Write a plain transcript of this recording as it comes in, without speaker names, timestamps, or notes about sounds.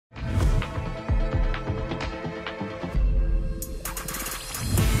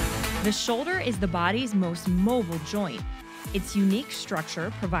The shoulder is the body's most mobile joint. Its unique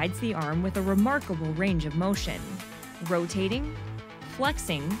structure provides the arm with a remarkable range of motion, rotating,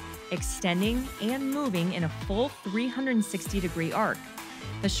 flexing, extending, and moving in a full 360-degree arc.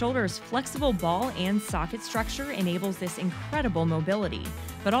 The shoulder's flexible ball and socket structure enables this incredible mobility,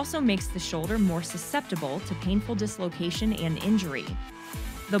 but also makes the shoulder more susceptible to painful dislocation and injury.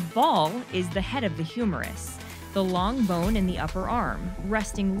 The ball is the head of the humerus, the long bone in the upper arm,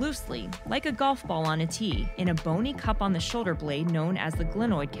 resting loosely, like a golf ball on a tee, in a bony cup on the shoulder blade known as the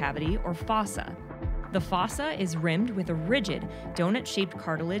glenoid cavity or fossa. The fossa is rimmed with a rigid, donut-shaped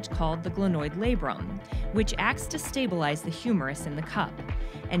cartilage called the glenoid labrum, which acts to stabilize the humerus in the cup,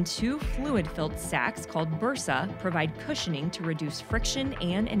 and two fluid-filled sacs called bursa provide cushioning to reduce friction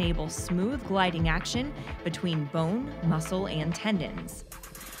and enable smooth gliding action between bone, muscle, and tendons.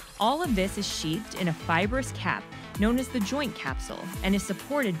 All of this is sheathed in a fibrous cap known as the joint capsule and is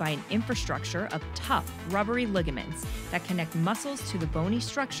supported by an infrastructure of tough, rubbery ligaments that connect muscles to the bony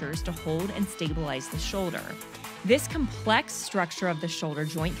structures to hold and stabilize the shoulder. This complex structure of the shoulder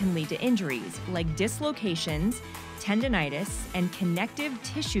joint can lead to injuries like dislocations, tendonitis, and connective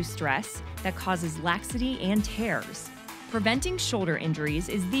tissue stress that causes laxity and tears. Preventing shoulder injuries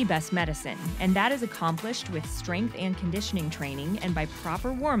is the best medicine, and that is accomplished with strength and conditioning training and by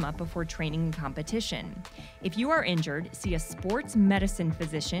proper warm-up before training and competition. If you are injured, see a sports medicine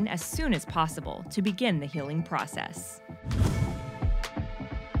physician as soon as possible to begin the healing process.